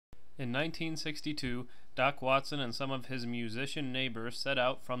In 1962, Doc Watson and some of his musician neighbors set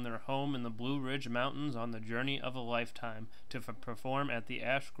out from their home in the Blue Ridge Mountains on the journey of a lifetime to perform at the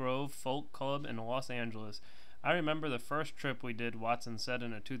Ash Grove Folk Club in Los Angeles. I remember the first trip we did, Watson said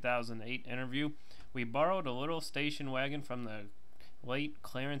in a 2008 interview. We borrowed a little station wagon from the late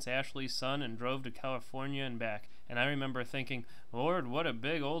Clarence Ashley's son and drove to California and back, and I remember thinking, Lord, what a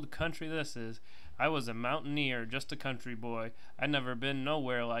big old country this is. I was a mountaineer, just a country boy. I'd never been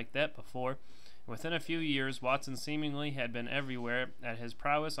nowhere like that before. Within a few years, Watson seemingly had been everywhere, as his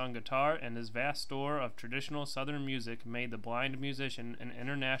prowess on guitar and his vast store of traditional Southern music made the blind musician an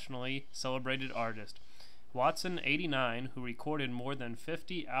internationally celebrated artist. Watson, 89, who recorded more than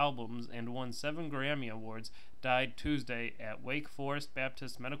 50 albums and won 7 Grammy Awards, died Tuesday at Wake Forest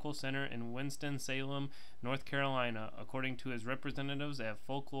Baptist Medical Center in Winston-Salem, North Carolina, according to his representatives at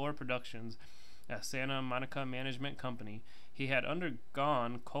Folklore Productions, a Santa Monica management company. He had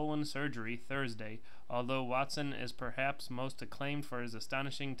undergone colon surgery Thursday. Although Watson is perhaps most acclaimed for his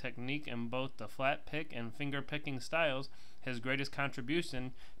astonishing technique in both the flat pick and finger picking styles, his greatest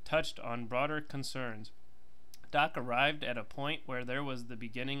contribution touched on broader concerns. Doc arrived at a point where there was the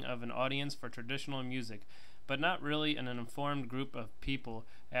beginning of an audience for traditional music, but not really an informed group of people,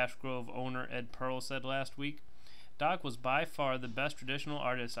 Ash Grove owner Ed Pearl said last week. Doc was by far the best traditional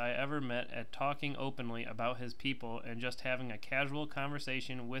artist I ever met at talking openly about his people and just having a casual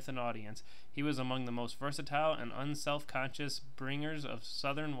conversation with an audience. He was among the most versatile and unself-conscious bringers of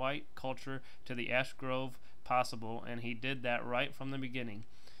Southern white culture to the Ash Grove possible, and he did that right from the beginning.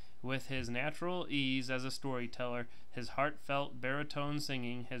 With his natural ease as a storyteller, his heartfelt baritone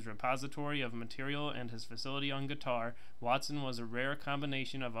singing, his repository of material, and his facility on guitar, Watson was a rare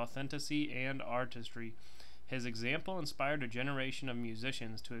combination of authenticity and artistry. His example inspired a generation of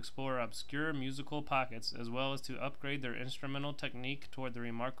musicians to explore obscure musical pockets as well as to upgrade their instrumental technique toward the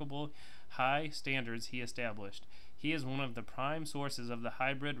remarkable high standards he established. He is one of the prime sources of the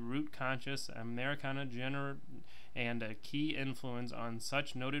hybrid root-conscious Americana genre and a key influence on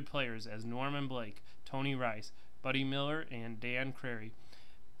such noted players as Norman Blake, Tony Rice, Buddy Miller, and Dan Crary.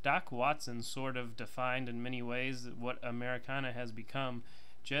 Doc Watson sort of defined in many ways what Americana has become.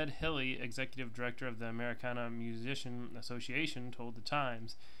 Jed Hilley, executive director of the Americana Musician Association, told the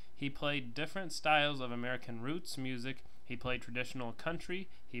Times. He played different styles of American roots music. He played traditional country.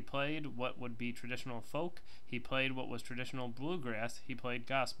 He played what would be traditional folk. He played what was traditional bluegrass. He played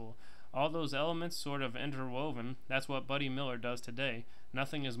gospel. All those elements sort of interwoven. That's what Buddy Miller does today.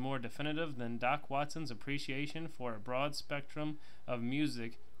 Nothing is more definitive than Doc Watson's appreciation for a broad spectrum of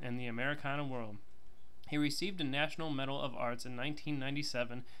music in the Americana world. He received a National Medal of Arts in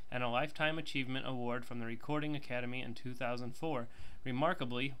 1997 and a Lifetime Achievement Award from the Recording Academy in 2004.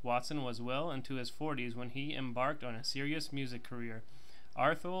 Remarkably, Watson was well into his 40s when he embarked on a serious music career.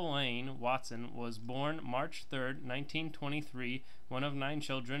 Arthur Lane Watson was born March 3, 1923, one of 9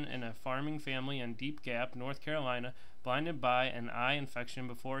 children in a farming family in Deep Gap, North Carolina. Blinded by an eye infection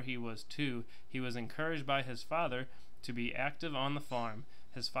before he was 2, he was encouraged by his father to be active on the farm.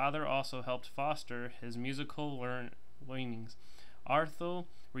 His father also helped foster his musical leanings. Arthur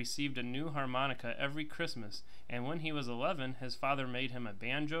received a new harmonica every Christmas, and when he was 11, his father made him a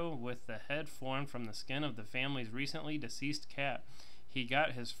banjo with the head formed from the skin of the family's recently deceased cat. He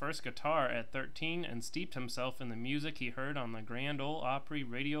got his first guitar at 13 and steeped himself in the music he heard on the Grand Ole Opry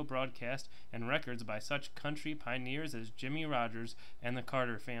radio broadcast and records by such country pioneers as Jimmie Rodgers and the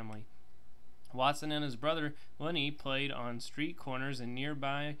Carter Family. Watson and his brother Lenny played on street corners in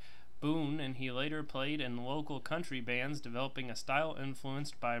nearby Boone, and he later played in local country bands, developing a style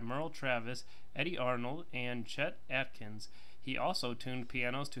influenced by Merle Travis, Eddie Arnold, and Chet Atkins. He also tuned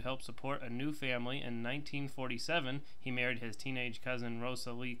pianos to help support a new family. In 1947, he married his teenage cousin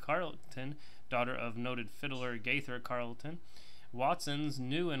Rosa Lee Carleton, daughter of noted fiddler Gaither Carleton. Watson's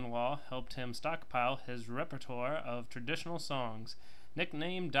new-in-law helped him stockpile his repertoire of traditional songs.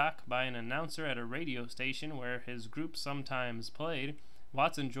 Nicknamed Doc by an announcer at a radio station where his group sometimes played,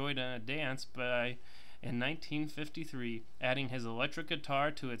 Watson joined a dance in 1953, adding his electric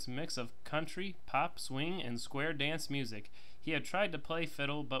guitar to its mix of country, pop, swing, and square dance music. He had tried to play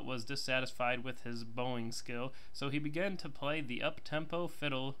fiddle but was dissatisfied with his bowing skill, so he began to play the up-tempo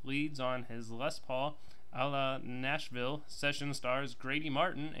fiddle leads on his Les Paul a la Nashville. Session stars Grady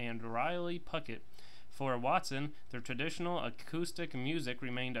Martin and Riley Puckett. For Watson, the traditional acoustic music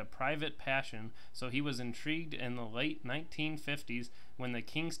remained a private passion, so he was intrigued in the late 1950s when the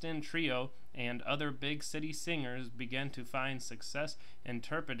Kingston Trio and other big city singers began to find success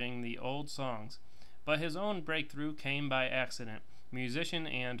interpreting the old songs. But his own breakthrough came by accident. Musician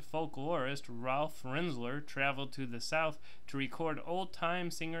and folklorist Ralph Rinzler traveled to the South to record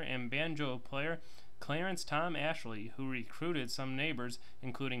old-time singer and banjo player Clarence Tom Ashley, who recruited some neighbors,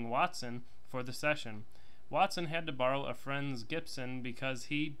 including Watson, for the session. Watson had to borrow a friend's Gibson because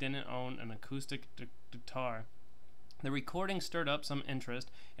he didn't own an acoustic guitar. The recording stirred up some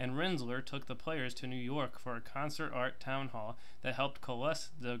interest, and Rinzler took the players to New York for a concert art town hall that helped coalesce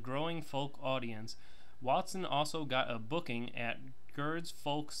the growing folk audience. Watson also got a booking at Gerd's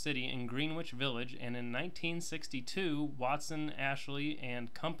Folk City in Greenwich Village, and in 1962, Watson, Ashley,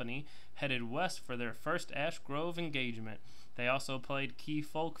 and Company headed west for their first Ash Grove engagement. They also played key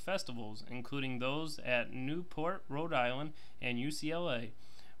folk festivals, including those at Newport, Rhode Island, and UCLA.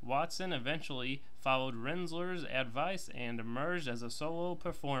 Watson eventually followed Rinzler's advice and emerged as a solo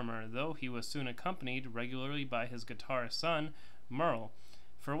performer, though he was soon accompanied regularly by his guitar son, Merle.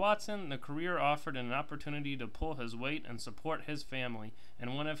 For Watson, the career offered an opportunity to pull his weight and support his family,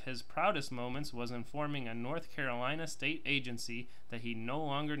 and one of his proudest moments was informing a North Carolina state agency that he no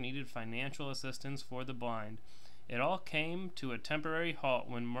longer needed financial assistance for the blind. It all came to a temporary halt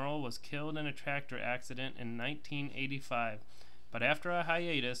when Merle was killed in a tractor accident in 1985. But after a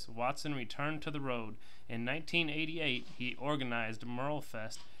hiatus, Watson returned to the road. In 1988, he organized Merle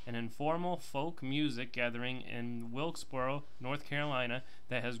Fest, an informal folk music gathering in Wilkesboro, North Carolina,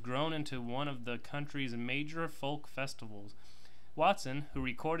 that has grown into one of the country's major folk festivals. Watson, who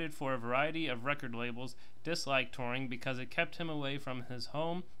recorded for a variety of record labels, disliked touring because it kept him away from his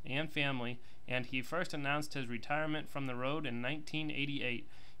home and family, and he first announced his retirement from the road in 1988.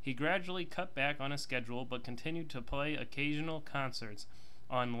 He gradually cut back on his schedule but continued to play occasional concerts.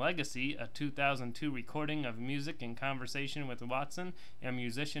 On Legacy, a 2002 recording of music in conversation with Watson and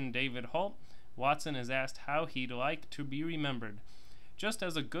musician David Holt, Watson is asked how he'd like to be remembered. Just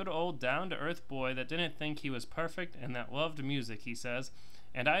as a good old down-to-earth boy that didn't think he was perfect and that loved music, he says,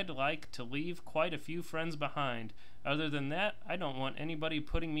 and I'd like to leave quite a few friends behind. Other than that, I don't want anybody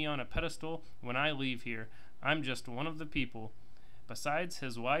putting me on a pedestal when I leave here. I'm just one of the people. Besides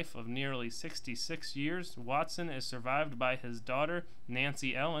his wife of nearly 66 years, Watson is survived by his daughter,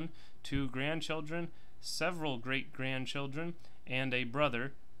 Nancy Ellen, 2 grandchildren, several great-grandchildren, and a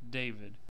brother, David.